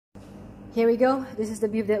Here we go. This is the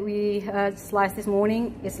beef that we sliced this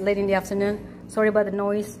morning. It's late in the afternoon. Sorry about the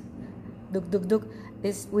noise. Duk duk duk.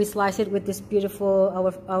 We sliced it with this beautiful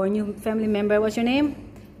our new family member. What's your name?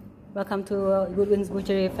 Welcome to Goodwin's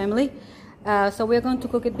Butchery family. So we're going to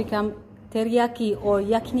cook it become teriyaki or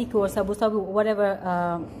yakiniku or sabu sabu,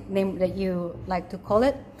 whatever name that you like to call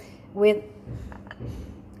it, with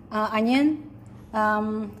onion,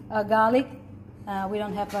 garlic. We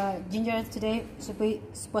don't have ginger today.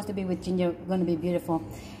 Supposed to be with ginger. Going to be beautiful.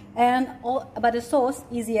 And all about the sauce,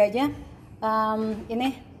 easy aja.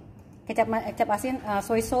 Ini kecap asin,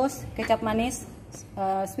 soy sauce, kecap manis,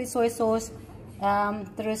 sweet soy sauce.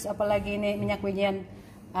 Terus apa lagi ini, minyak wijen,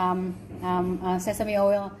 sesame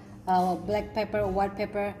oil, black pepper, white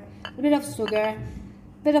pepper, a bit of sugar,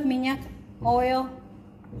 a bit of minyak, oil,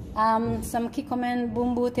 some kikomen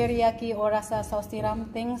bumbu teriyaki or rasa saus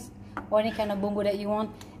tiram things, or any kind of bumbu that you want.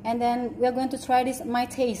 And then we are going to try this my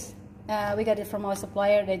taste. We got it from our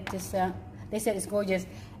supplier. They said it's gorgeous.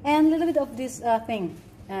 And a little bit of this thing.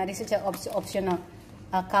 This is optional.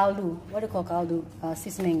 Kaldu. What do you call kaldu?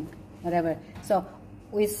 Seasoning, whatever. So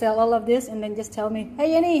we sell all of this, and then just tell me,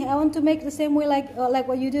 hey Yenny, I want to make the same way like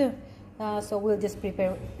what you do. So we'll just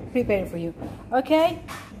prepare it for you. Okay.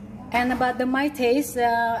 And about the my taste,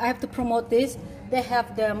 I have to promote this. They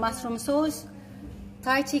have the mushroom sauce,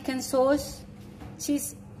 Thai chicken sauce,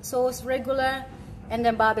 cheese sauce regular, and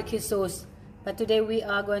then barbecue sauce. But today we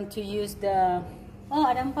are going to use the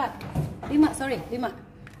ada 5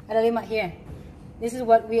 ada 5 here. This is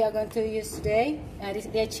what we are going to use today.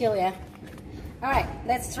 They're chill, yeah. All right,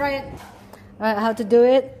 let's try it. How to do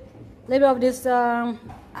it? Little bit of this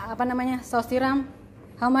apa namanya, saus tiram.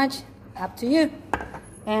 How much? Up to you.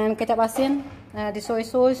 And kecap asin, the soy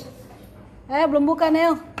sauce. Belum buka,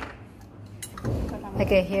 Nel.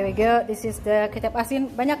 Okay, here we go. This is the kecap asin.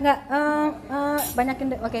 Banyak nggak?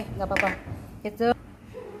 Banyakin deh. Oke, nggak apa-apa. Itu.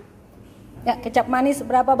 Ya, kecap manis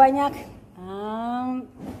berapa banyak?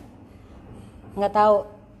 Nggak tahu.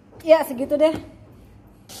 Ya, segitu deh.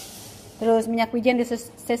 Terus minyak wijen, this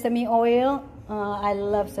is sesame oil. I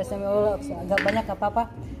love sesame oil. So, agak banyak nggak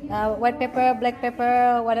apa-apa. White pepper, black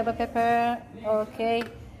pepper, whatever pepper. Okay.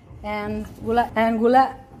 And gula.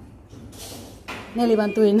 Nelly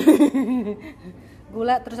bantuin.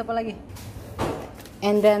 Gula, terus apa lagi?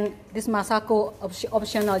 And then this masako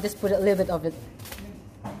optional, just put a little bit of it.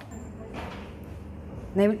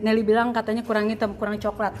 Nelly bilang katanya kurang hitam, kurang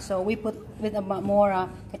coklat, so we put with a more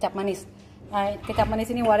kecap manis. Kecap manis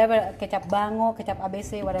ini whatever, kecap bango, kecap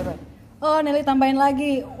ABC, whatever. Oh, Nelly tambahin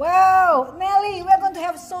lagi. Wow, Nelly, we're going to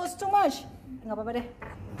have sauce too much. Nggak apa-apa deh.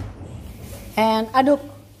 And aduk.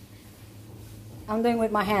 I'm doing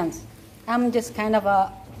with my hands. I'm just kind of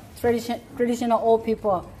a traditional old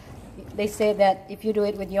people. They say that if you do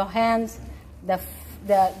it with your hands, the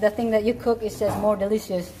thing that you cook is just more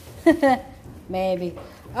delicious. Maybe.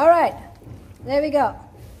 All right, there we go.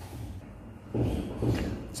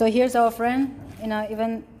 So here's our friend. You know,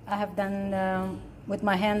 even I have done with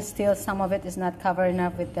my hands. Still, some of it is not covered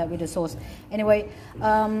enough with the sauce. Anyway,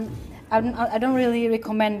 I don't really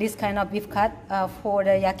recommend this kind of beef cut for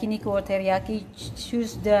the yakiniku or teriyaki.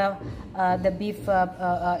 Choose the beef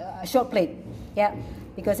short plate, yeah,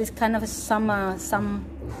 because it's kind of some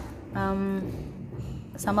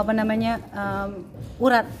apa namanya,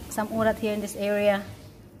 some urat here in this area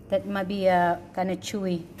that might be kind of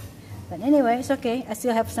chewy. But anyway, it's okay. I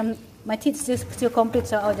still have some, my teeth still complete,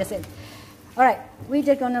 so I'll just eat. All right, we're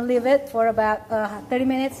just gonna leave it for about 30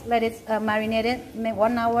 minutes. Let it marinate it. 1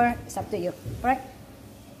 hour. It's up to you. All right.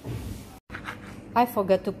 I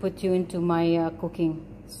forgot to put you into my cooking.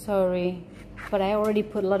 Sorry, but I already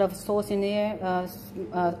put a lot of sauce in there,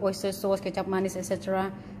 oyster sauce, ketchup manis,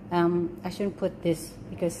 etc. I shouldn't put this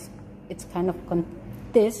because it's kind of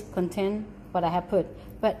contain what I have put,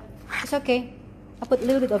 but it's okay. I put a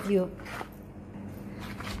little bit of you.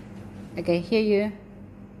 Okay, here you.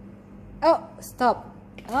 Oh, stop.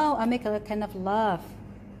 Oh, I make a kind of love.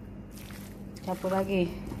 Campur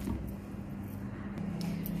lagi.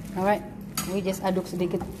 Alright, we just aduk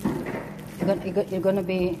sedikit. You're gonna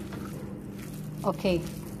be okay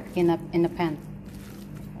in the pan.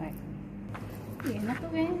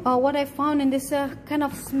 Oh, what I found in this kind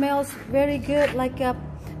of smells very good, like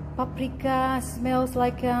paprika. Smells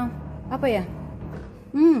like apa ya?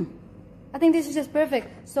 I think this is just perfect.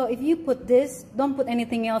 So if you put this, don't put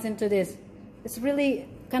anything else into this. It's really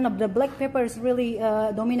kind of, the black pepper is really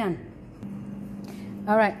dominant.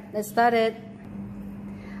 All right, let's start it.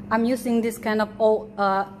 I'm using this kind of old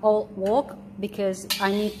wok because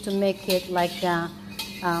I need to make it like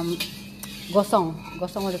gosong,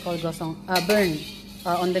 what do you call it, gosong? Burn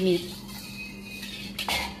on the meat.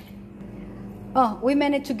 Oh, we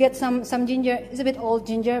managed to get some ginger. It's a bit old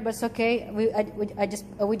ginger, but it's okay.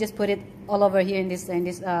 We just put it all over here in this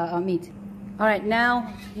meat. All right,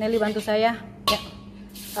 now Nelly bantu saya. Ya.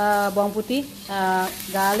 Bawang putih,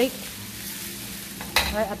 garlic.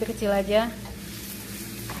 Alright, api kecil aja.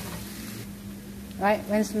 Alright,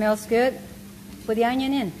 when it smells good, put the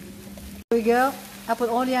onion in. Here we go. I put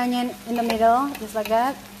all the onion in the middle, just like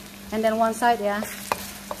that, and then one side, yeah.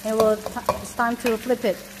 It's time to flip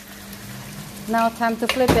it. Now time to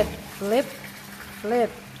flip it. Flip,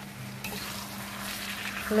 flip,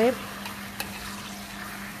 flip,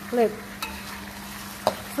 flip,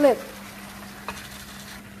 flip.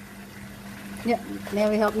 Yeah,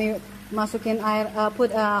 Nelly help me masukin air.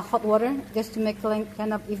 Put hot water just to make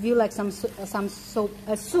kind of, if you like some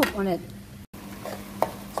soup on it.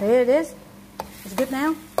 So here it is. It's good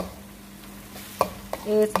now.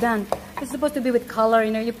 It's done. It's supposed to be with color,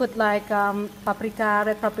 you know. You put like paprika,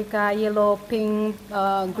 red paprika, yellow, pink,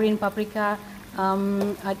 green paprika,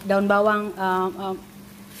 daun bawang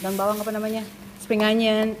apa namanya, spring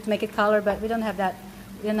onion to make it color. But we don't have that.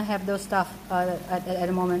 We don't have those stuff at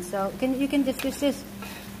the moment. So you can just use this.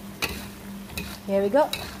 Here we go.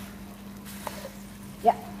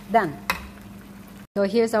 Yeah, done. So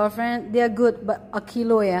here's our friend. They are good, but a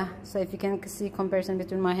kilo, yeah. So if you can see comparison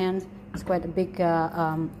between my hands, it's quite a big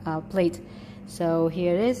plate. So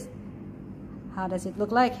here it is. How does it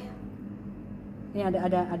look like? Yeah,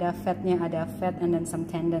 ada fatnya, ada fat and then some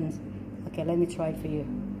tendons. Okay, let me try it for you.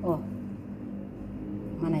 Oh,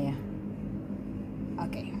 mana ya?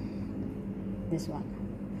 Okay, this one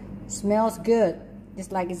smells good,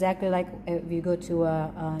 just like exactly like if you go to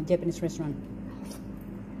a Japanese restaurant.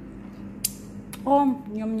 Oh,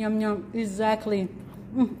 yum yum yum! Exactly.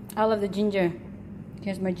 I love the ginger.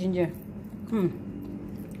 Here's my ginger.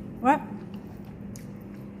 Right.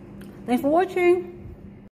 Thanks for watching.